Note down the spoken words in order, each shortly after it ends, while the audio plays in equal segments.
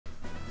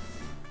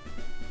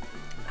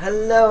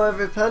Hello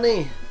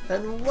everybody,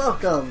 and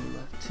welcome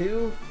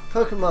to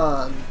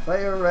Pokemon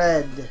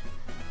FireRed,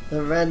 the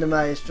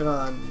randomized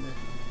run.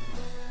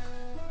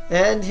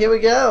 And here we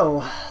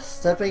go,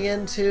 stepping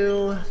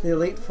into the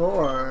Elite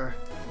Four.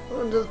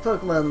 Welcome to the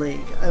Pokemon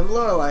League. I'm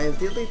Lorelei of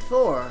the Elite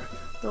Four.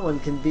 No one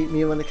can beat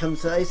me when it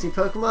comes to icy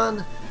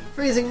Pokemon.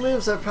 Freezing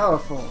moves are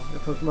powerful. Your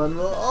Pokemon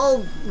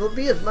will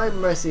be at my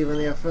mercy when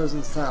they are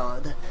frozen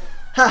solid.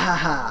 Ha ha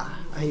ha!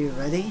 Are you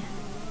ready?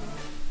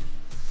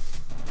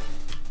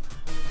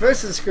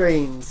 Versus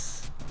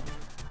screens.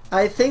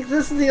 I think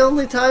this is the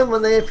only time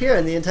when they appear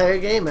in the entire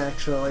game,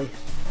 actually.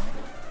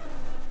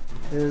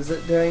 Is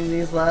it during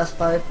these last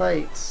 5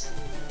 fights?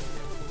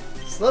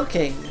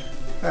 Slowking.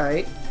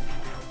 Alright.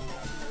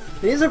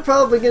 These are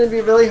probably going to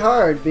be really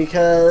hard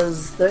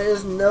because there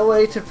is no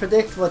way to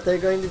predict what they're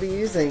going to be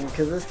using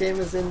because this game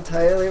is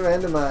entirely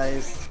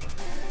randomized.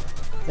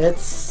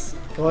 It's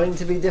going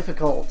to be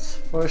difficult,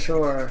 for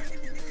sure.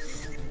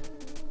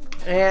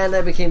 And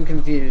I became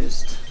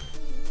confused.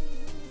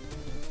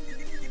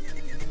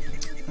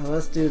 Now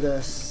let's do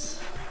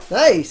this.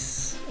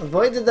 Nice!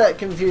 Avoided that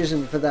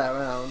confusion for that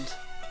round.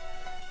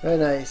 Very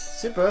nice.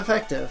 Super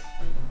effective.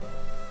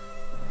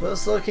 Will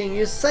Slowking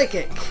use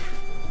Psychic?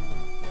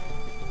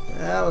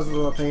 That was a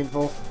little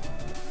painful.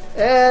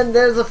 And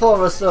there's a full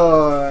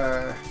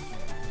restore!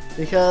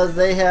 Because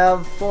they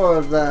have 4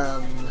 of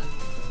them.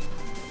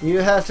 You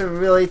have to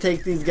really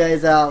take these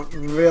guys out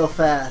real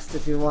fast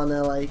if you want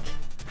to, like,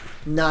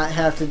 not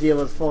have to deal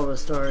with full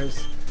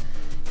restores.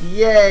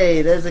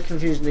 Yay! There's a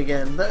confusion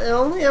again. But it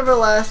only ever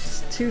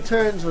lasts 2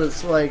 turns with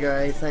Swagger,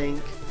 I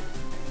think.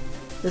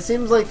 It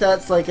seems like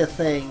that's like a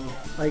thing.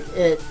 Like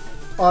it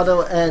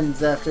auto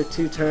ends after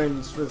 2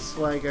 turns with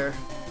Swagger.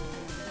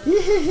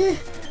 This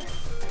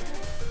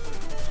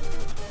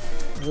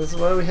is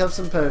where we have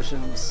some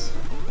potions.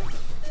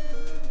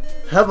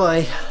 Oh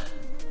boy.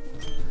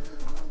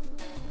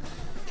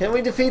 Can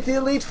we defeat the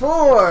Elite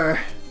Four?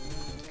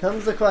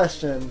 Comes the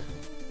question.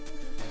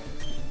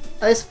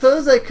 I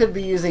suppose I could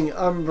be using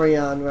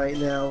Umbreon right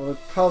now. Would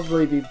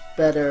probably be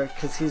better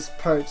because he's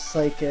part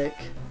Psychic.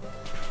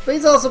 But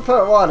he's also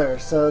part Water,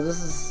 so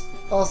this is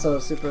also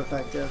super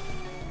effective.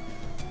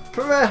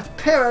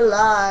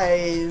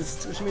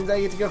 Paralyzed! Which means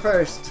I get to go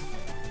first.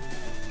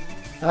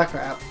 Ah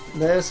crap.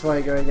 There's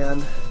Swagger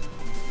again.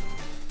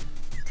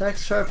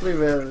 Attacks sharply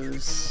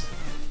rose.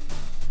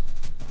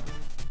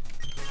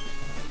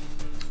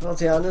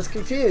 Ultion is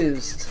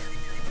confused.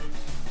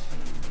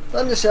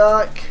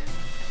 Thundershock!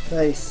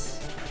 Nice.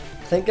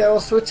 I think I will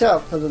switch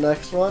out for the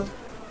next one.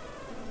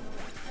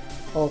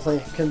 Also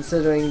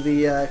considering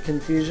the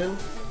confusion.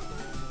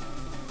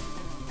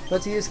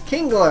 Let's use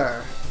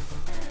Kingler.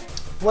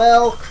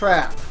 Well,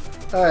 crap.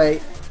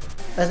 Alright.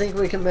 I think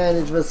we can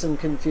manage with some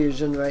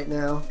confusion right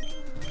now.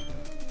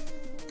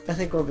 I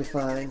think we'll be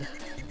fine.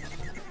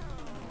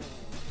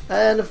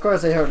 And of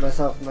course I hurt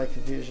myself in my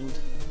confusion.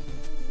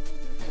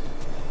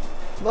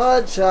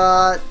 Mud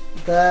shot.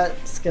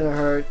 That's gonna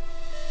hurt.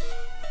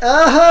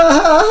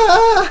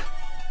 Ah!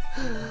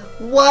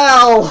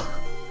 Wow!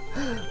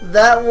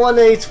 That 1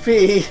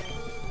 HP.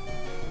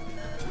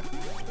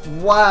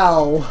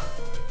 Wow.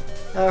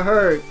 That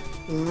hurt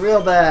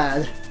real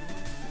bad.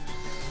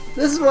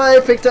 This is why I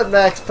picked up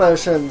max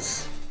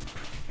potions.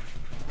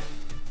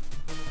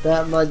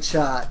 That mud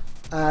shot.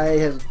 I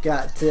have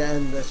got to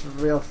end this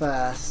real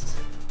fast.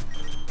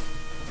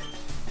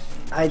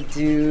 I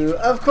do.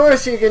 Of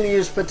course you're going to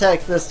use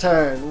Protect this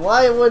turn.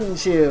 Why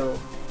wouldn't you?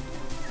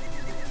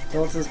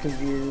 Bolt is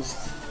confused.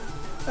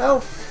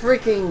 Oh,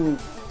 freaking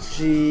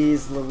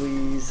jeez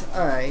Louise.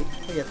 Alright,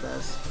 forget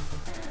this.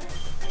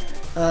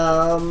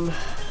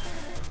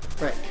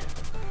 Frick.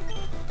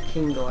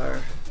 Kingler.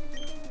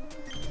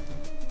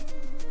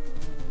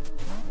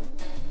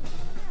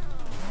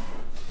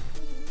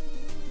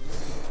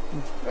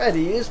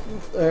 Ready, use,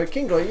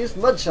 Kingler, use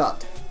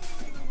Mudshot.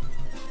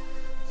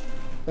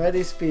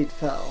 Ready, Speed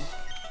fell.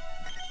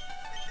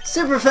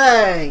 Super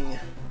Fang!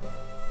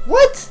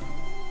 What?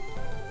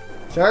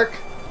 Jerk.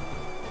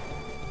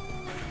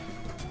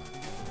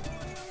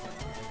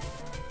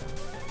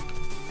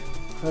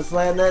 Let's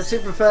land that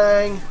Super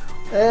Fang.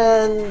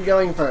 And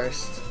going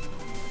first.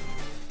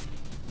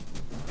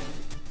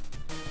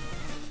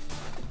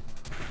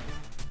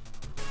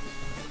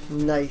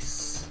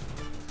 Nice.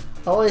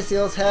 Always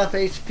heals half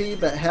HP,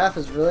 but half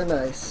is really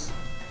nice.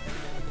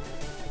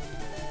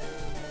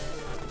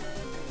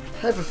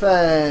 Hyper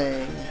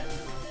Fang.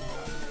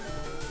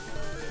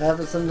 Half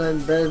is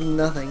sometimes better than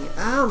nothing.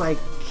 Oh my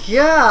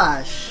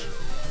gosh!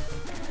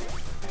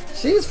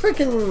 She's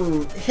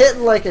freaking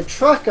hitting like a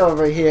truck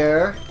over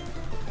here.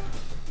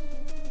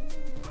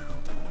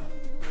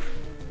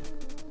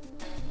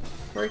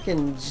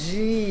 Freaking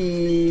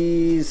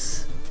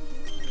jeez.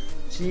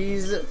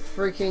 Jeez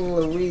freaking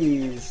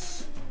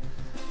Louise.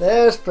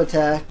 There's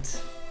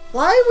Protect.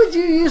 Why would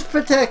you use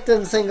Protect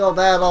in single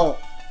battle?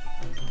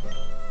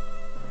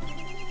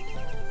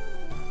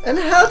 And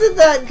how did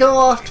that go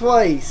off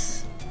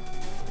twice?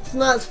 It's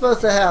not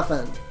supposed to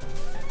happen.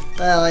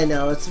 Well, I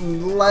know, it's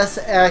less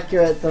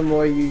accurate the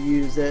more you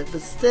use it,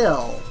 but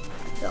still.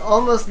 It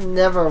almost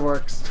never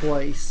works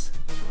twice.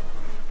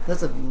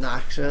 That's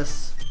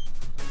obnoxious.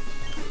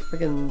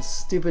 Freaking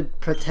stupid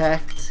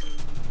protect.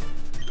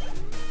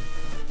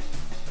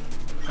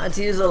 I had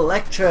to use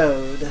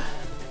electrode.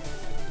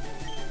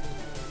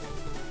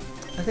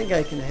 I think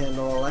I can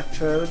handle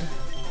electrode.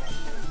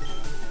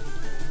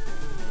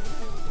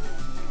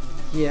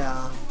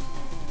 Yeah.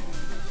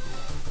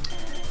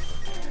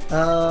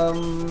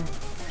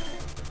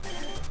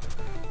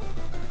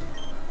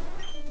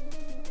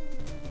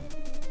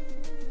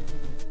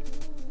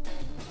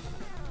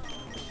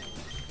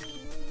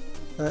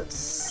 Let's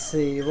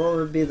see, what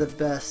would be the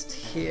best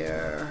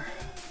here?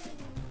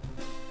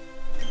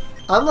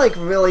 I'm like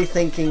really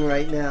thinking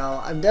right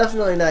now. I'm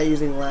definitely not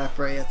using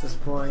Lapray at this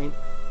point.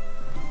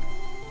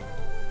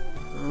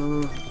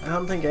 I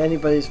don't think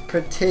anybody's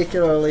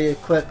particularly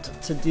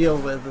equipped to deal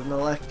with an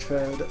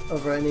Electrode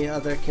over any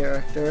other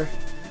character.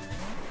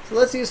 So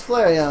let's use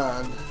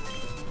Flareon.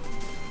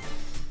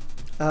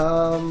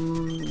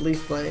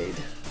 Leaf Blade.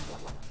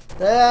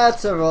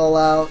 That's a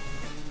rollout.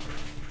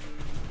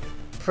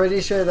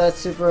 Pretty sure that's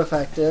super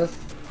effective.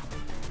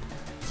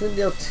 Didn't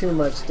deal too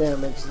much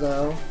damage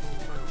though.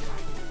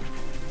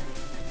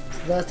 So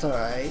that's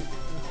alright.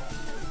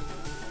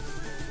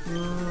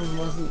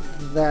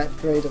 Wasn't that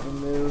great of a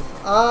move.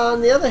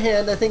 On the other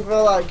hand, I think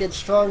rollout gets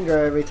stronger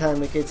every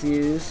time it gets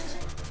used.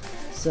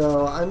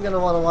 So I'm gonna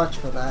want to watch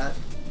for that.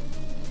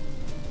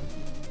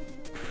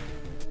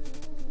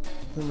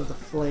 Then with the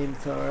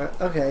flamethrower.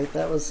 Okay,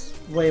 that was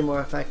way more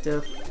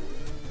effective.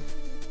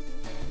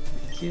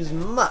 Let's use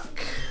Muck.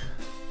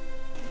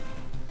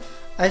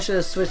 I should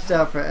have switched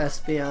out for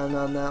Espeon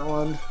on that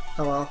one.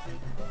 Oh well.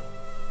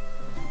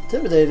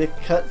 Intimidated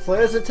cut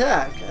Flare's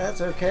attack. That's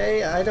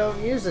okay, I don't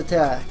use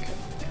attack.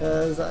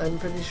 Because I'm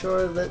pretty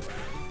sure that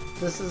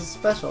this is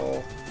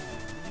special.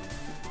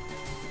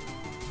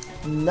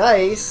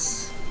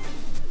 Nice!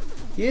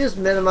 Use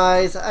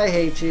Minimize, I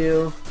hate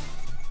you.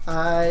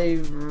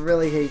 I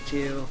really hate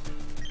you.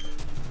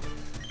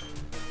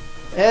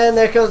 And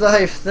there goes the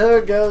hype.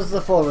 There goes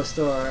the full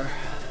restore.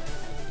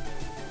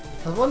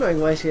 I was wondering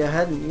why she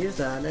hadn't used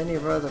that on any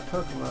of her other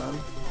Pokemon.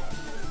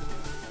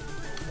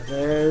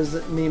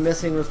 There's me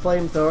missing with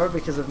Flamethrower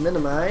because of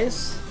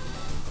Minimize.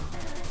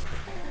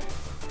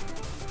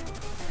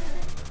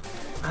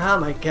 Oh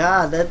my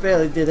god, that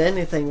barely did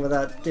anything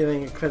without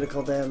doing a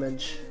critical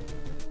damage.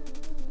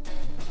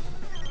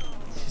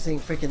 Using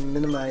freaking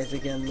Minimize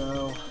again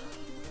though.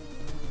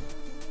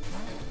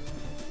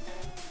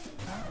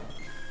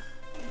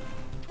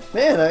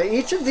 Man, are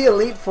each of the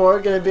Elite Four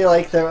gonna be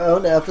like their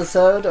own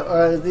episode, or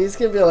are these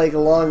gonna be like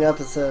long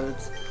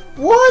episodes?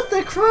 What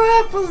the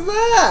crap was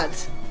that?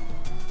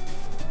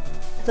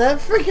 That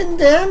freaking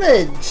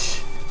damage!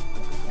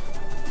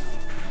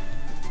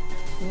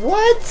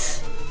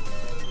 What?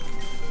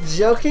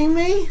 Joking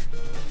me?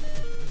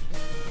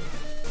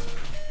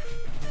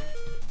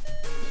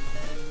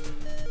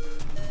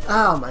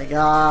 Oh my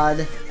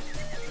god.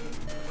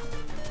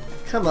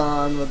 Come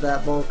on with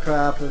that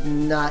bullcrap of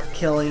not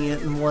killing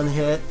it in one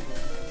hit.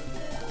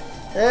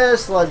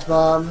 There's Sludge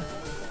Bomb.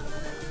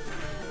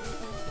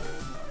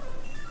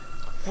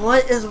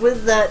 What is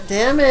with that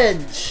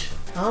damage?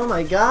 Oh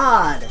my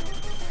god.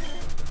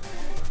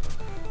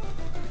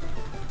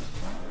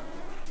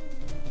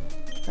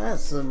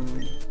 That's some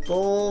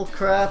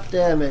bullcrap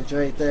damage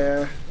right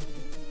there.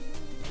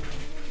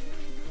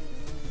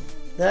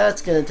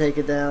 That's gonna take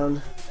it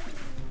down.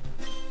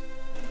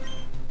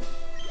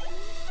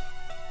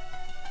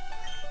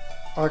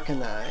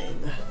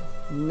 Arcanine.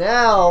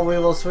 Now we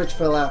will switch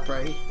for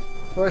Lapray.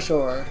 For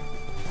sure.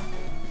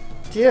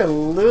 Dear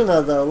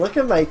Luna though, look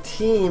at my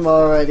team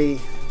already.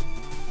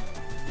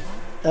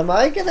 Am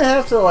I gonna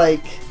have to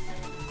like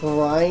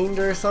grind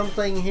or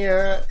something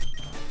here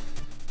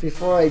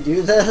before I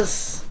do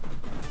this?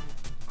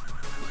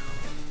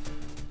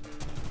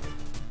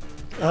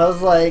 I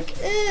was like,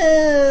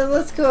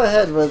 let's go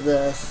ahead with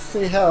this,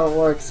 see how it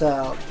works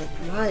out.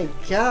 But my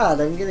god,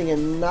 I'm getting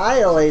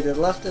annihilated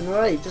left and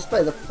right just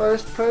by the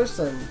first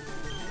person.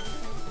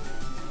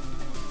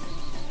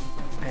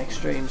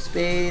 Extreme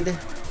speed.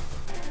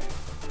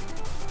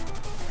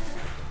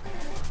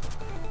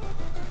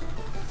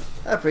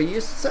 Upper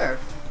use surf.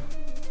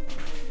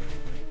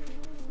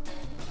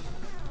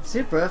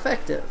 Super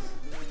effective.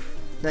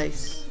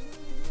 Nice.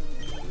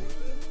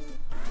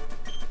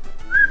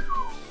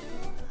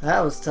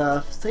 That was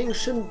tough. Things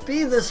shouldn't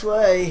be this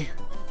way.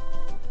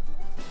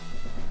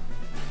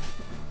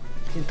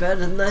 You're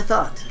better than I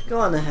thought. Go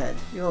on ahead.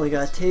 You only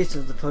got a taste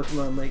of the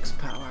Pokemon Lake's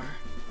power.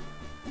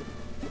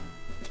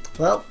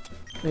 Well,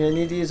 I'm gonna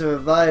need to use a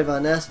revive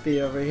on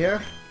Espy over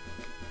here.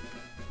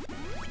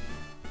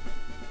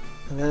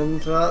 And then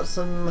throw out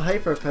some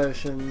Hyper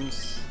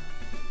Potions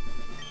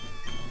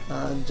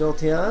on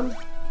Jolteon.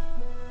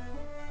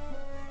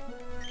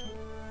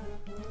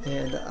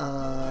 And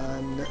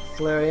on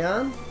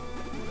Flareon.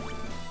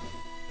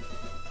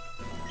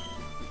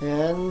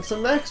 And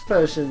some Max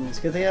Potions.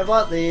 Good thing I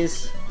bought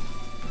these.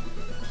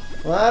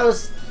 When I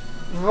was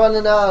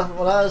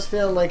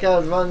feeling like I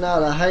was running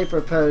out of Hyper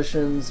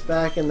Potions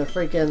back in the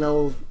freaking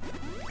old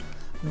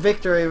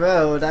Victory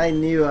Road, I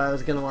knew I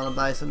was going to want to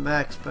buy some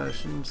max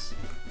potions.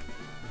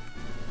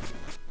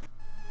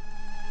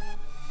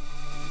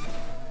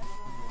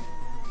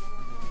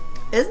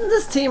 Isn't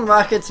this Team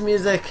Rocket's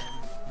music?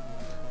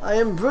 I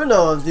am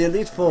Bruno of the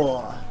Elite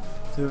Four.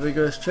 Through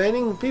rigorous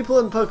training, people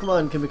and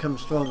Pokemon can become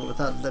stronger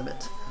without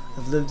limit.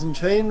 I've lived and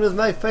trained with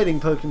my fighting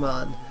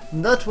Pokemon,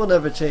 and that will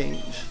never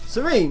change.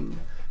 Serene,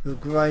 we'll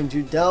grind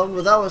you down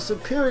with our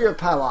superior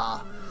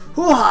power.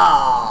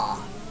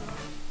 Hoo-ha!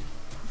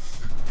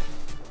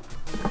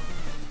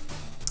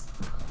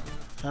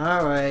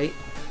 Alright.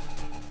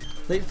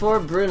 Elite Four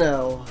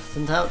Bruno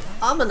sent out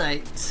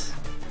Ammonite.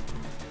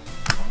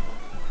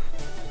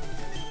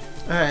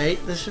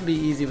 Alright, this should be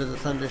easy with a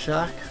Thunder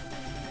Shock.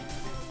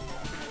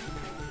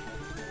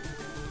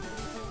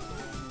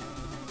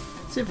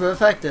 Super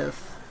effective.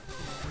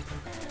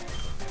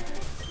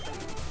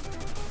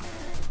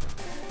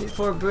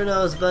 Before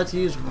Bruno is about to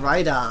use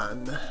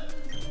Rhydon.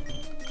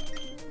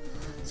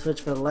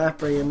 Switch for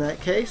Lapras in that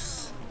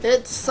case.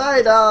 It's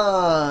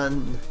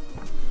Sidon!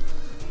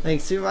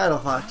 Thanks to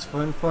Rhydalfox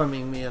for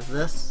informing me of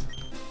this.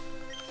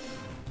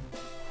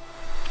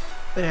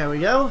 There we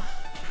go.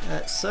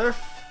 That's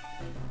Surf.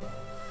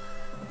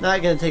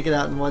 Not gonna take it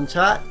out in one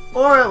shot,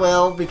 or it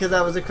will because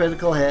that was a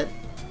critical hit.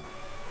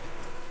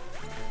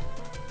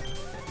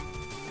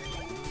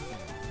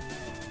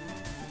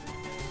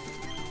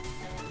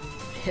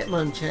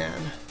 Hitmonchan.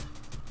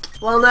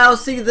 Well, now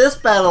see, this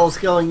battle's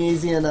going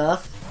easy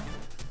enough.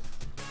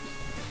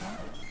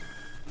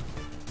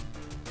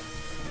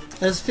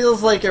 This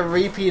feels like a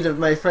repeat of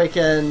my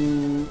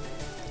freaking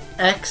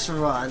X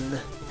run,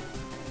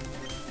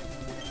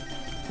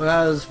 where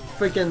I was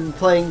freaking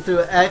playing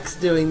through X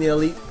doing the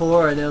Elite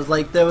Four, and it was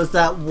like there was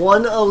that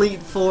one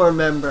Elite Four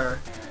member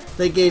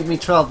that gave me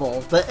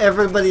trouble, but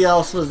everybody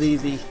else was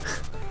easy.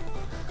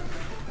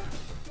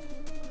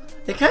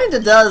 It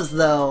kinda does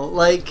though,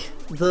 like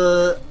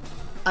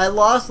I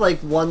lost like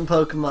one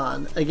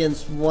Pokemon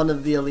against one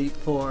of the Elite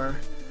Four,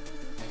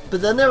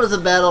 but then there was a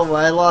battle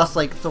where I lost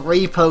like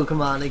 3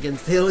 Pokemon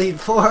against the Elite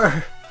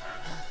Four,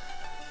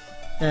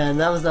 and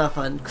that was not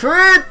fun.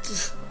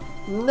 Crit!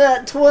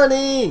 Nat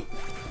 20!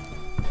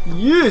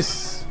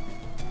 Yes!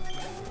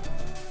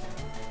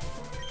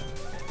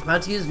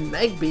 About to use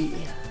Magby.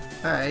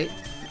 Alright.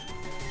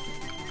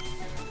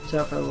 Watch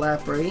out for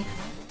Lapras.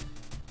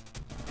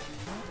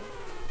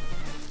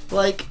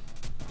 Like,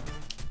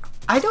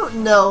 I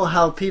don't know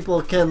how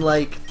people can,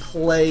 like,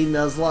 play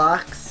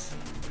Nuzlocke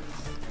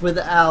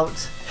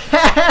without...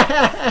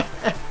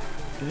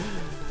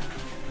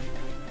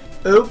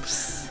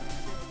 Oops.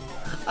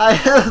 I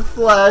have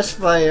Flash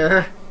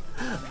Fire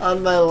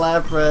on my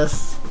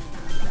Lapras.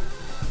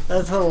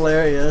 That's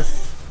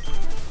hilarious.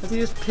 Let's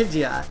use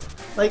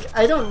Pidgeot. Like,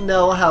 I don't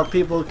know how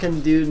people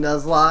can do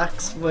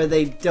Nuzlocke where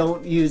they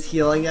don't use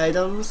healing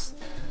items.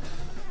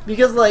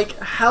 Because, like,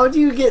 how do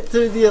you get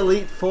through the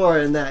Elite Four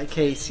in that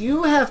case?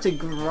 You have to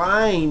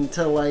grind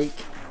to, like,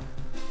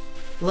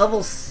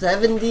 level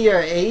 70 or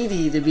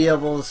 80 to be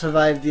able to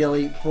survive the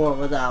Elite Four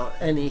without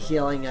any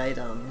healing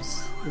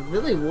items. You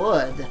really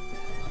would.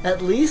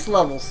 At least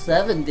level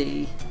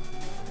 70.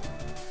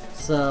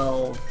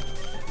 So...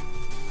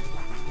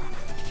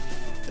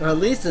 or at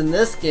least in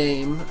this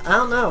game, I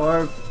don't know,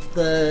 are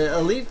the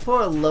Elite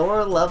Four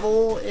lower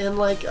level in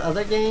like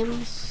other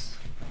games?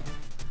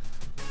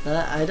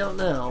 I don't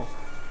know.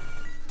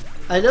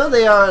 I know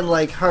they are in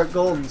like Heart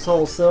Gold and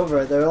Soul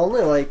Silver, they're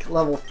only like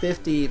level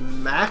 50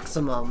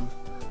 maximum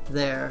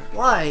there.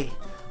 Why?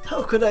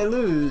 How could I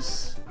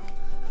lose?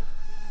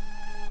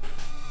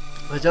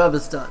 My job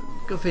is done.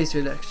 Go face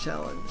your next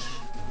challenge.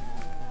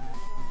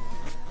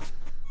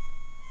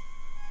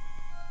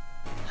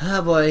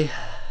 Ah boy.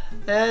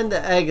 And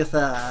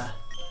Agatha.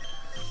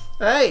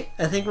 Alright,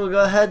 I think we'll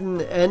go ahead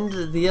and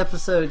end the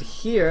episode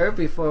here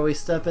before we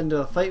step into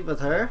a fight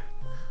with her.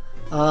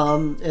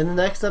 In the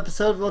next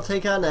episode we'll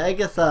take on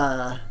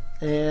Agatha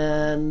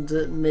and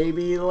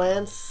maybe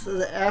Lance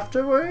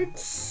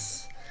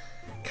afterwards?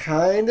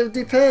 Kind of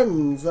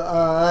depends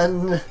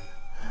on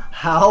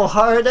how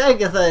hard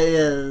Agatha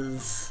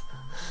is.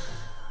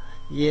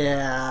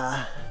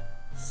 Yeah,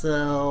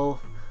 so...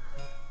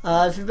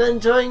 if you've been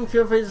enjoying,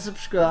 feel free to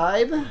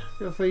subscribe.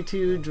 Feel free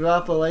to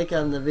drop a like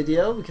on the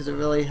video because it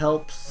really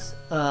helps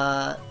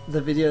the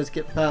videos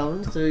get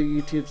found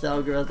through YouTube's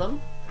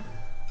algorithm.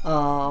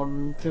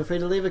 Feel free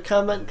to leave a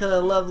comment because I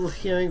love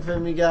hearing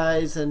from you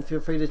guys, and feel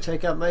free to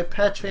check out my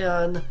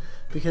Patreon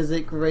because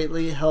it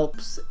greatly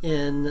helps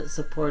in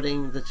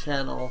supporting the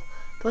channel.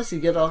 Plus you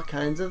get all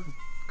kinds of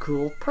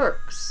cool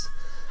perks.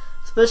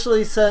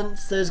 Especially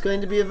since there's going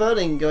to be a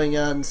voting going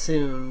on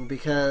soon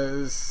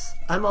because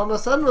I'm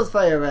almost done with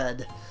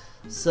FireRed.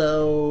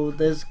 So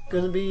there's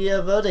going to be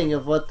a voting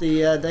of what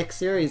the next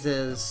series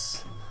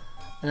is.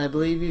 And I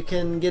believe you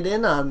can get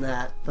in on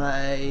that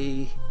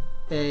by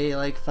a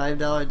like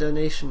 $5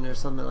 donation or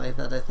something like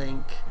that, I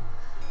think.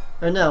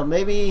 Or no,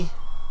 maybe...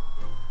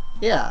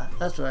 yeah,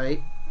 that's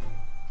right.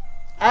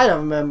 I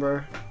don't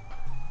remember.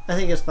 I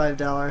think it's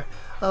 $5.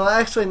 Oh,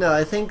 actually, no.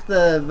 I think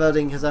the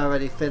voting has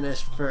already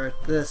finished for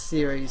this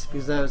series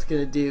because I was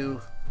gonna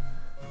do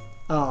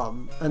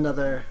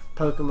another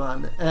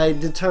Pokemon. And I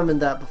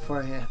determined that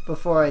before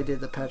I did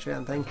the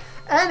Patreon thing.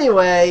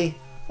 Anyway,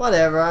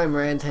 whatever. I'm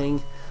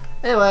ranting.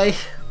 Anyway,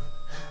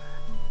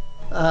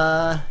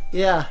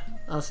 yeah.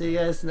 I'll see you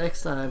guys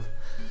next time.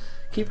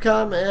 Keep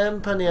calm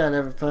and punny on,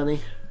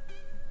 everybody.